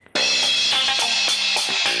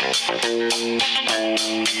Welcome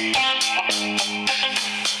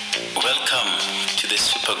to the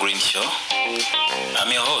Super Green Show.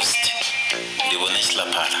 I'm your host,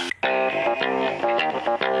 Lapara.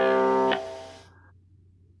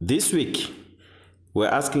 This week, we're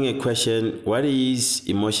asking a question: what is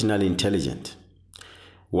emotional intelligence?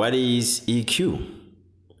 What is EQ?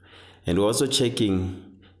 And we're also checking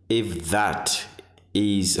if that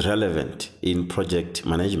is relevant in project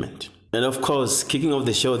management. And of course, kicking off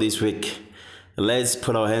the show this week, let's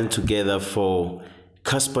put our hands together for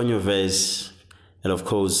Cassper Nyovest and of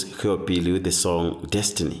course Goapele with the song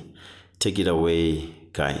Destiny. Take it away,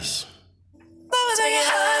 guys.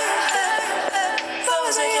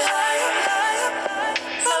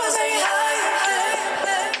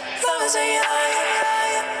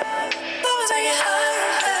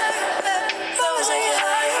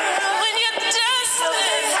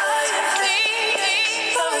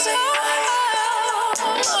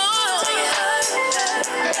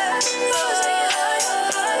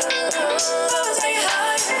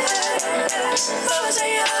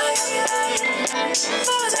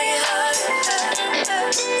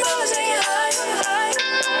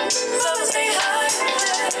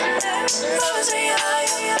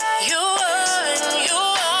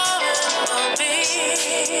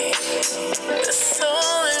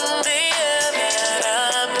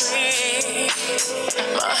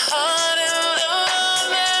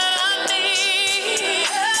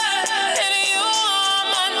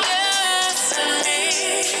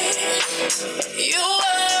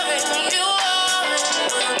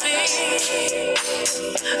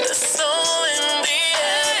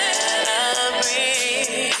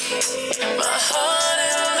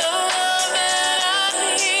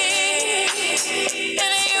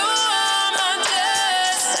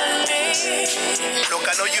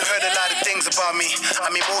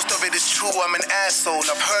 Most of it is true, I'm an asshole.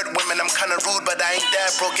 I've heard women, I'm kinda rude, but I ain't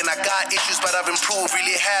that broken. I got issues, but I've improved.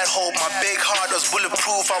 Really had hope, my big heart was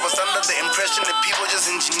bulletproof. I was under the impression that people just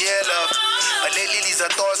engineer love, but lately these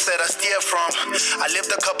are thoughts that I steer from. I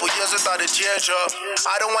lived a couple years without a jail job.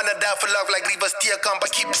 I don't wanna die for love like leave a steer come,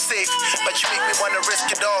 but keep it safe. But you make me wanna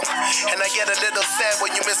risk it all, and I get a little sad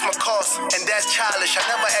when you miss my calls. And that's childish, I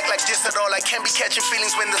never act like this at all. I can't be catching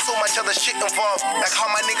feelings when there's so much other shit involved. Like how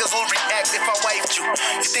my niggas will react if I wifed you.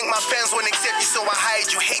 You think my fans won't accept you, so I hide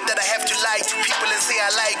you. Hate that I have to lie to people and say I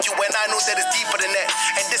like you, when I know that it's deeper than that.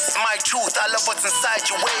 And this is my truth, I love what's inside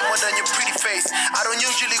you way more than your pretty face. I don't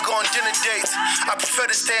usually go on dinner dates, I prefer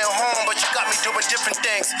to stay at home, but you got me doing different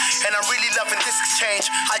things. And I'm really loving this exchange.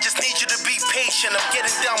 I just need you to be patient, I'm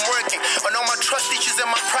getting done working on all my trust issues and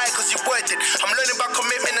my pride, cause you're worth it. I'm learning about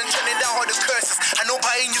commitment and turning down all the curses. I know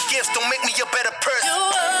buying you gifts don't make me a better person.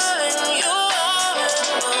 You are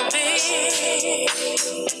me.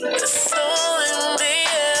 The soul in the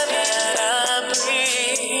air that I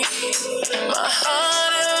breathe, my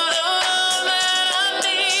heart in the love that I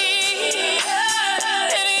need,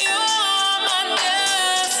 and you are my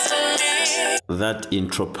destiny. That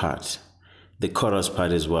intro part, the chorus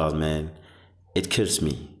part as well, man, it kills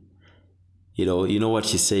me. You know what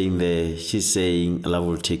she's saying there? She's saying, love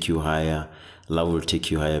will take you higher, love will take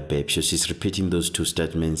you higher, babe. So she's repeating those two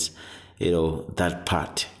statements. That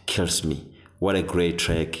part kills me. What a great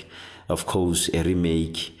track. Of course, a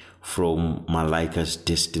remake from Malika's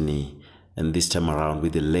Destiny, and this time around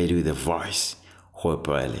with the lady with the voice,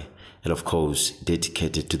 Goapele, and of course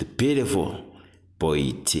dedicated to the beautiful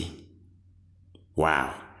Boiti.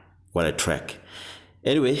 Wow, what a track.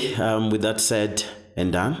 Anyway, with that said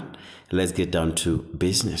and done, let's get down to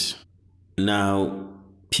business. Now,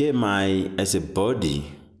 PMI as a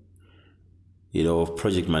body, of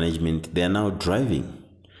project management, they are now driving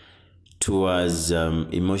towards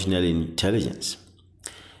emotional intelligence,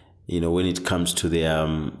 when it comes to their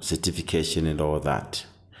certification and all that.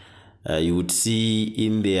 You would see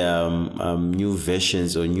in their new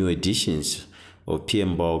versions or new editions of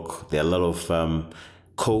PMBOK, there are a lot of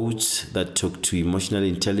codes that talk to emotional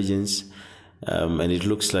intelligence, and it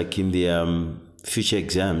looks like in their future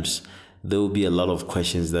exams, there will be a lot of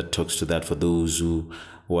questions that talks to that for those who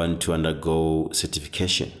want to undergo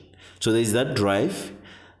certification. So there's that drive.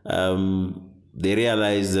 They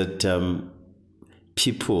realize that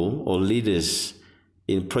people or leaders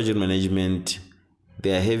in project management,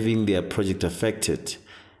 they are having their project affected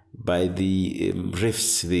by the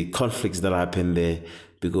rifts, the conflicts that happen there,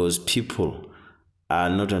 because people are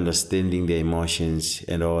not understanding their emotions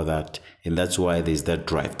and all that, and that's why there's that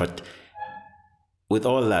drive. But with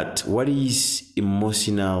all that, what is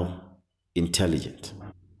emotional intelligence?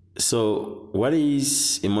 So what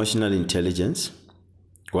is emotional intelligence?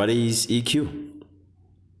 What is EQ?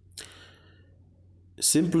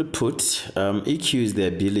 Simply put, EQ is the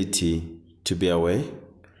ability to be aware,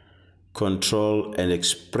 control, and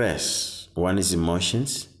express one's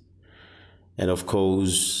emotions, and of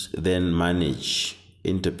course, then manage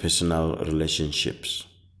interpersonal relationships.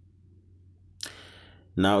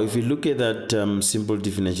 Now, if you look at that simple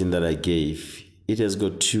definition that I gave, it has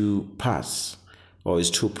got two parts, or is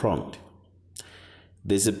two-pronged.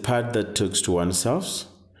 There's a part that talks to oneself,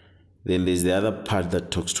 then there's the other part that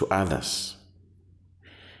talks to others.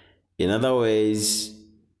 In other ways,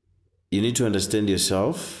 you need to understand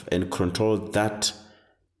yourself and control that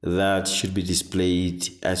should be displayed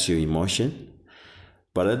as your emotion.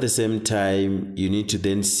 But at the same time, you need to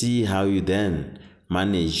then see how you then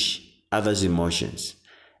manage others' emotions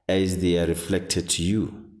as they are reflected to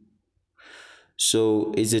you.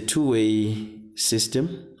 So it's a two-way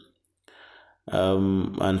system,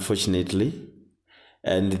 unfortunately.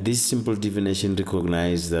 And this simple definition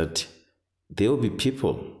recognizes that there will be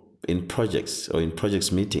people in projects or in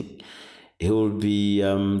projects meeting who will be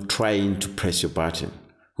trying to press your button,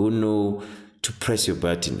 who know to press your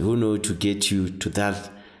button, who know to get you to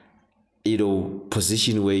that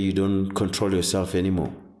position where you don't control yourself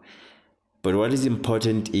anymore. But what is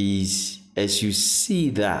important is, as you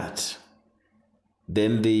see that,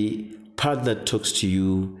 then the part that talks to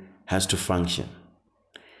you has to function,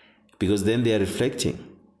 because then they are reflecting.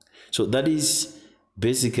 So that is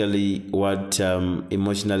basically what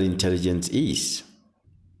emotional intelligence is.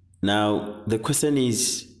 Now, the question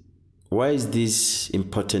is, why is this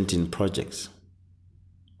important in projects?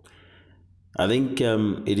 I think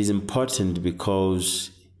it is important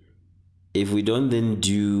because if we don't then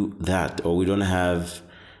do that, or we don't have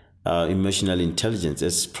emotional intelligence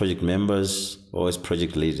as project members or as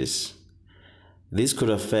project leaders, this could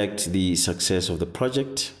affect the success of the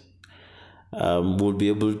project. Won't be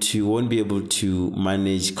able to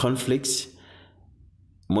manage conflicts.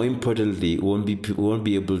 More importantly, won't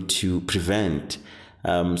be able to prevent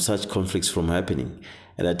such conflicts from happening.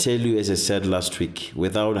 And I tell you, as I said last week,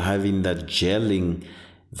 without having that gelling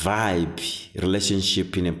vibe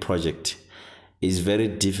relationship in a project, it's very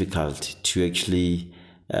difficult to actually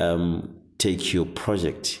take your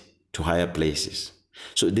project to higher places.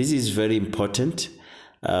 So this is very important,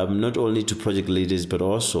 not only to project leaders, but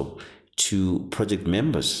also to project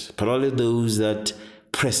members, particularly those that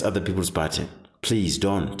press other people's button. Please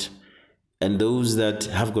don't. And those that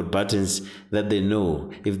have got buttons that they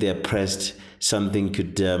know if they are pressed, something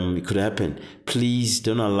could happen. Please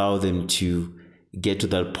don't allow them to get to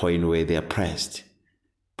that point where they are pressed.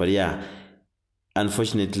 But yeah,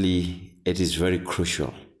 unfortunately, it is very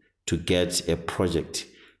crucial to get a project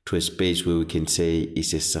to a space where we can say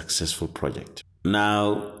it's a successful project.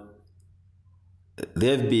 Now,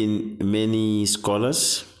 there have been many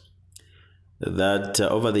scholars that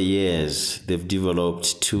over the years they've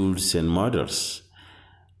developed tools and models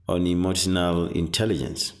on emotional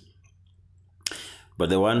intelligence. But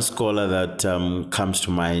the one scholar that comes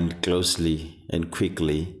to mind closely and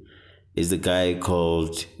quickly is the guy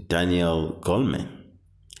called Daniel Goleman.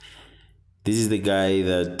 This is the guy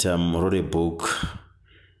that wrote a book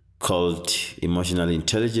called Emotional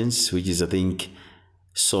Intelligence, which is, I think,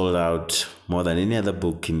 sold out more than any other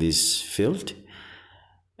book in this field.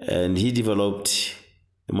 And he developed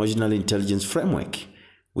emotional intelligence framework,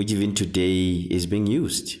 which even today is being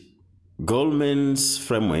used. Goleman's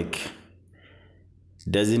framework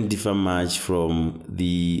doesn't differ much from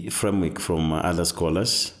the framework from other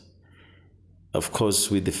scholars, of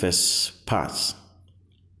course, with the first parts.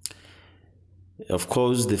 Of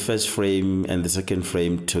course, the first frame and the second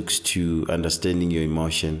frame talks to understanding your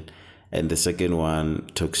emotion, and the second one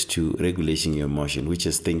talks to regulating your emotion, which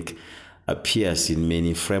I think appears in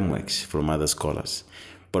many frameworks from other scholars.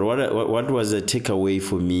 But what was a takeaway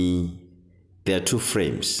for me? There are two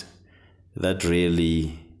frames that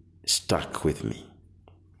really stuck with me.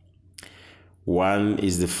 One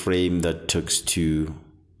is the frame that talks to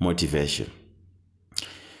motivation.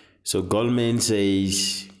 So Goleman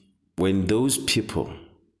says, when those people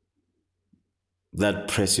that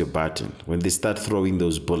press your button, when they start throwing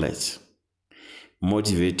those bullets,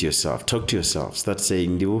 motivate yourself, talk to yourself, start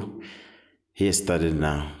saying, Ndibu, he has started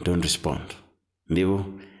now, don't respond.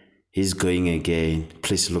 Ndibu, he's going again,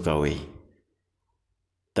 please look away.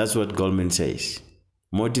 That's what Goleman says.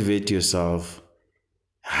 Motivate yourself,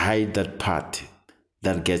 hide that part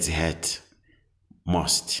that gets hurt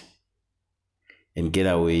most, and get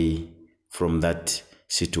away from that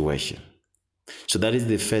situation. So that is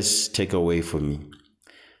the first takeaway for me.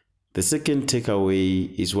 The second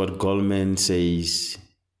takeaway is what Goleman says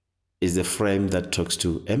is the frame that talks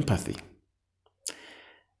to empathy.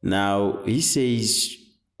 Now, he says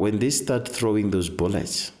when they start throwing those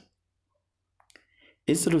bullets,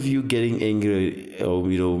 instead of you getting angry or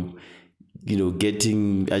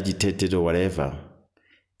getting agitated or whatever,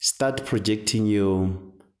 start projecting your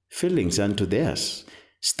feelings onto theirs.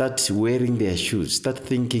 Start wearing their shoes. Start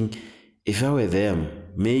thinking, if I were them,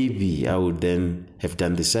 maybe I would then have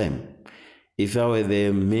done the same. If I were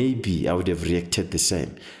them, maybe I would have reacted the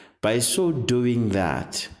same. By so doing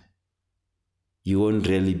that, you won't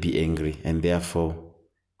really be angry, and therefore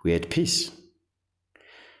we're at peace.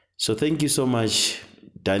 So thank you so much,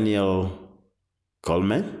 Daniel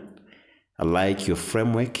Goleman. I like your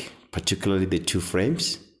framework, particularly the 2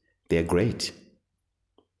 frames. They're great.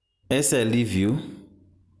 As I leave you,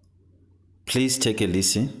 please take a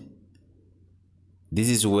listen. This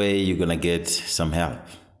is where you're going to get some help.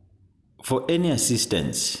 For any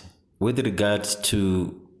assistance with regards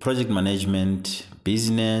to project management,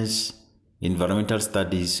 business, environmental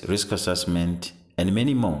studies, risk assessment, and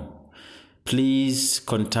many more, please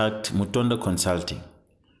contact Mutondo Consulting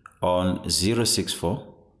on 064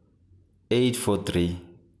 843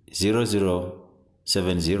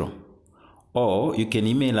 0070, or you can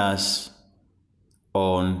email us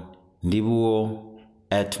on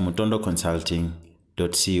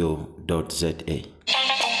ndibuo@mutondoconsulting.co.za.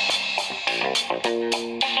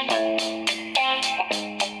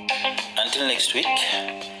 Until next week,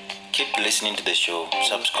 keep listening to the show,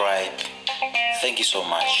 subscribe. Thank you so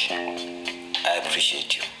much. I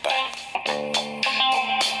appreciate you. Bye.